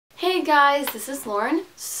Hey guys, this is Lauren.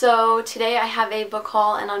 So today I have a book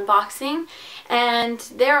haul and unboxing, and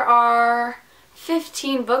there are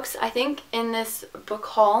 15 books I think in this book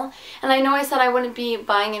haul. And I know I said I wouldn't be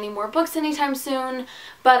buying any more books anytime soon,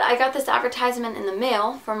 but I got this advertisement in the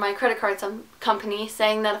mail from my credit card company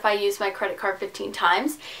saying that if I used my credit card 15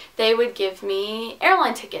 times, they would give me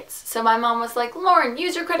airline tickets. So my mom was like, Lauren,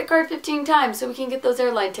 use your credit card 15 times so we can get those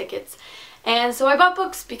airline tickets. And so I bought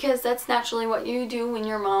books because that's naturally what you do when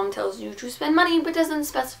your mom tells you to spend money but doesn't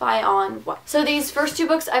specify on what. So these first two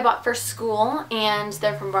books I bought for school, and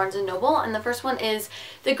they're from Barnes & Noble. And the first one is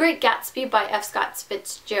The Great Gatsby by F. Scott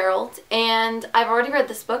Fitzgerald. And I've already read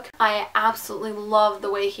this book. I absolutely love the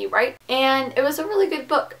way he writes. And it was a really good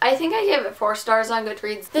book. I think I gave it 4 stars on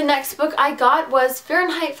Goodreads. The next book I got was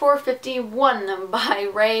Fahrenheit 451 by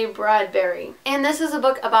Ray Bradbury. And this is a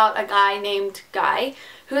book about a guy named Guy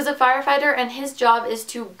who is a firefighter, and his job is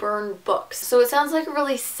to burn books. So it sounds like a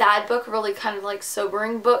really sad book, really kind of like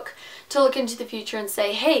sobering book to look into the future and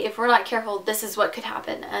say, hey, if we're not careful, this is what could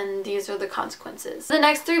happen, and these are the consequences. The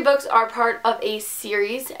next 3 books are part of a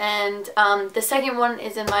series, and the second one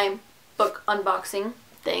is in my book unboxing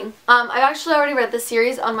thing. I've actually already read the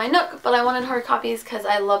series on my Nook, but I wanted hard copies because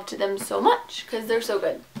I loved them so much, because they're so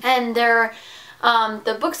good. And they're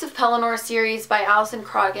the Books of Pelennor series by Alison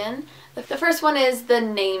Croggon. The first one is The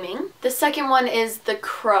Naming. The second one is The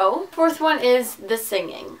Crow. The fourth one is The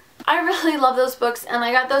Singing. I really love those books, and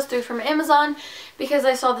I got those 3 from Amazon because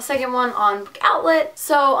I saw the second one on Book Outlet.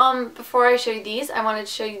 So before I show you these, I wanted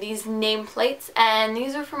to show you these nameplates, and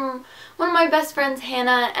these are from one of my best friends,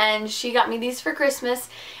 Hannah, and she got me these for Christmas.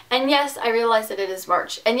 And yes, I realized that it is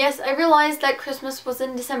March. And yes, I realized that Christmas was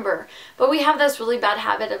in December. But we have this really bad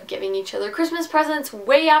habit of giving each other Christmas presents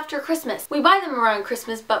way after Christmas. We buy them around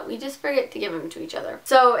Christmas, but we just forget to give them to each other.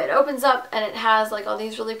 So it opens up and it has like all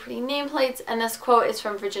these really pretty nameplates. And this quote is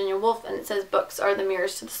from Virginia Woolf, and it says, "Books are the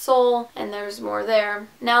mirrors to the soul." And there's more there.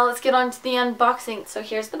 Now let's get on to the unboxing. So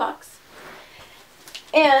here's the box.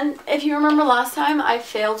 And if you remember last time, I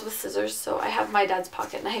failed with scissors, so I have my dad's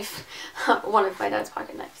pocket knife. One of my dad's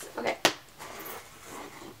pocket knives. Okay.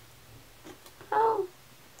 Oh.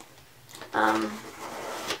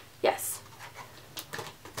 Yes.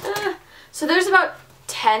 So there's about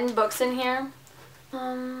 10 books in here.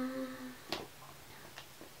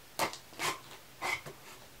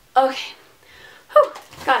 Okay. Whew,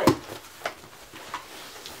 got it.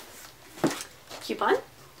 Coupon.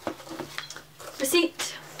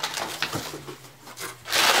 Receipt,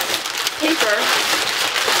 paper.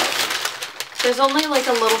 There's only like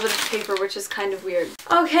a little bit of paper, which is kind of weird.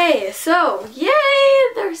 Okay, so yay!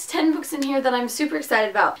 There's 10 books in here that I'm super excited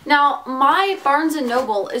about. Now, my Barnes &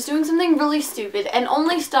 Noble is doing something really stupid and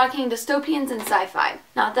only stocking dystopians and sci-fi.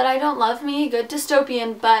 Not that I don't love me a good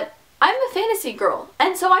dystopian, but I'm a fantasy girl,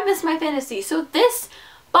 and so I miss my fantasy. So this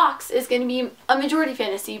box is going to be a majority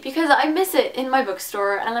fantasy because I miss it in my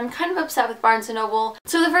bookstore, and I'm kind of upset with Barnes & Noble.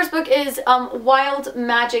 So the first book is Wild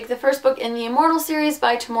Magic, the first book in the Immortal series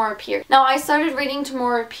by Tamora Pierce. Now I started reading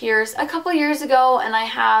Tamora Pierce a couple years ago, and I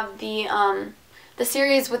have the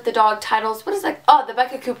series with the dog titles. What is that? Oh, the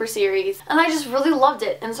Becca Cooper series. And I just really loved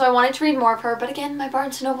it, and so I wanted to read more of her, but again, my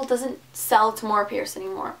Barnes & Noble doesn't sell Tamora Pierce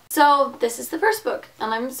anymore. So this is the first book,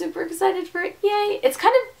 and I'm super excited for it. Yay! It's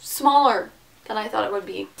kind of smaller than I thought it would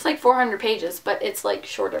be. It's like 400 pages, but it's like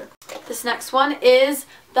shorter. This next one is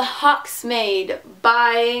The Hawksmaid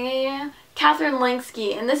by Katherine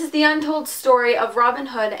Langsky, and this is the untold story of Robin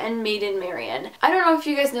Hood and Maiden Marian. I don't know if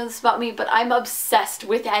you guys know this about me, but I'm obsessed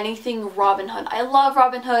with anything Robin Hood. I love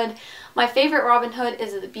Robin Hood. My favorite Robin Hood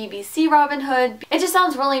is the BBC Robin Hood. It just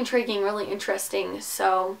sounds really intriguing, really interesting,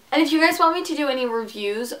 so. And if you guys want me to do any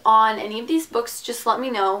reviews on any of these books, just let me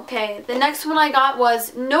know. Okay, the next one I got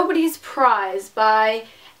was Nobody's Prize by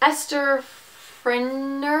Esther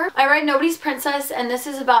Frinner. I read Nobody's Princess, and this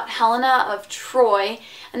is about Helena of Troy,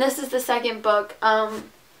 and this is the second book.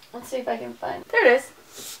 Let's see if I can find. There it is.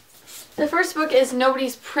 The first book is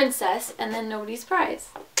Nobody's Princess, and then Nobody's Prize.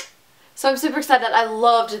 So I'm super excited. I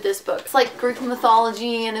loved this book. It's like Greek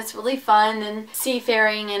mythology, and it's really fun, and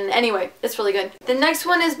seafaring, and anyway, it's really good. The next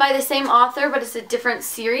one is by the same author, but it's a different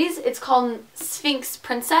series. It's called Sphinx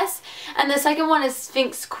Princess, and the second one is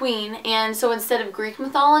Sphinx Queen, and so instead of Greek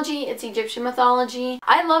mythology, it's Egyptian mythology.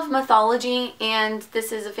 I love mythology, and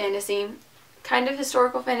this is a fantasy, kind of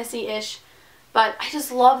historical fantasy-ish, but I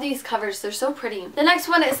just love these covers. They're so pretty. The next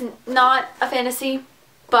one is not a fantasy,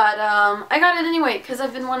 but I got it anyway because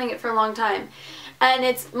I've been wanting it for a long time. And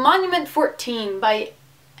it's Monument 14 by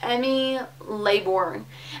Emmy Laybourne.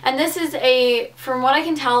 And this is from what I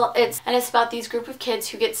can tell, it's about these group of kids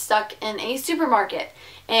who get stuck in a supermarket.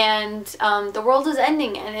 And the world is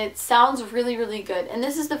ending, and it sounds really, really good. And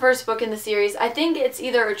this is the first book in the series. I think it's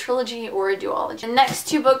either a trilogy or a duology. The next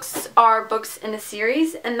two books are books in a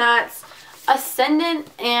series, and that's Ascendant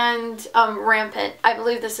and Rampant. I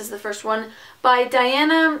believe this is the first one, by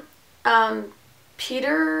Diana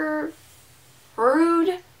Peter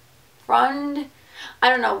Frund. I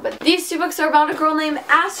don't know, but these two books are about a girl named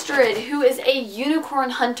Astrid who is a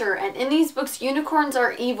unicorn hunter, and in these books unicorns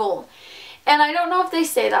are evil. And I don't know if they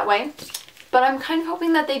say that way, but I'm kind of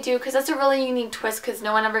hoping that they do, because that's a really unique twist, because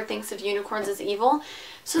no one ever thinks of unicorns as evil.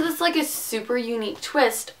 So that's like a super unique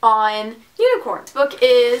twist on unicorns. This book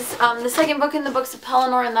is the second book in the Books of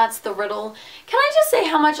Pelennor, and that's The Riddle. Can I just say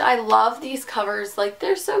how much I love these covers? Like,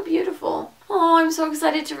 they're so beautiful. Oh, I'm so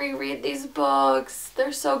excited to reread these books.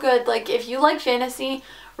 They're so good. Like, if you like fantasy,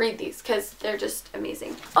 read these, because they're just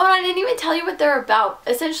amazing. Oh, and I didn't even tell you what they're about.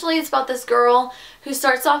 Essentially, it's about this girl who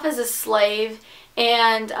starts off as a slave,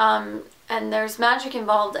 and there's magic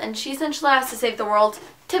involved, and she essentially has to save the world.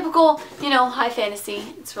 Typical, you know, high fantasy.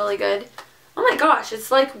 It's really good. Oh my gosh,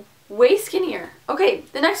 it's like way skinnier. Okay,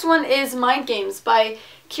 the next one is Mind Games by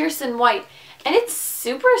Kiersten White, and it's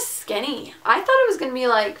super skinny. I thought it was going to be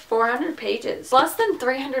like 400 pages. Less than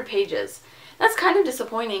 300 pages. That's kind of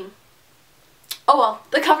disappointing. Oh well,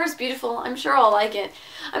 the cover's beautiful. I'm sure I'll like it.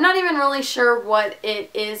 I'm not even really sure what it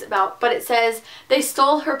is about, but it says, they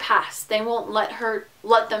stole her past. They won't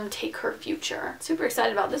let them take her future. Super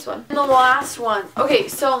excited about this one. And the last one. Okay,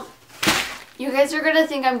 so you guys are going to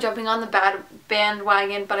think I'm jumping on the bad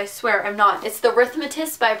bandwagon, but I swear I'm not. It's The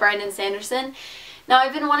Arithmetist by Brandon Sanderson. Now,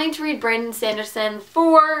 I've been wanting to read Brandon Sanderson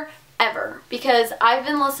forever, because I've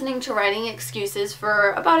been listening to Writing Excuses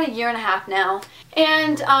for about a year and a half now.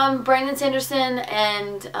 And Brandon Sanderson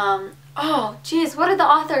and oh geez, what are the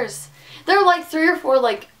authors? There are like 3 or 4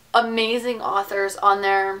 like amazing authors on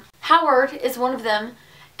there. Howard is one of them,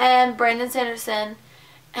 and Brandon Sanderson,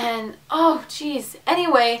 and oh geez.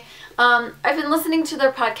 Anyway, I've been listening to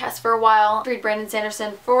their podcast for a while. I read Brandon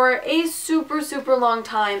Sanderson for a super long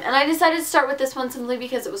time, and I decided to start with this one simply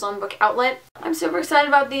because it was on Book Outlet. I'm super excited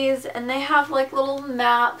about these, and they have like little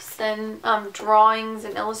maps and drawings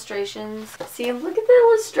and illustrations. See, look at the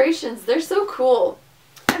illustrations. They're so cool.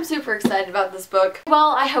 I'm super excited about this book.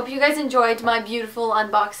 Well, I hope you guys enjoyed my beautiful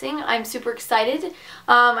unboxing. I'm super excited.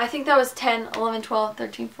 I think that was 10, 11, 12,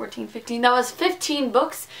 13, 14, 15. That was 15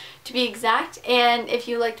 books to be exact. And if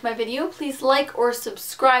you liked my video, please like or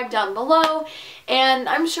subscribe down below. And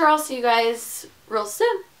I'm sure I'll see you guys real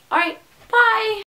soon. Alright, bye!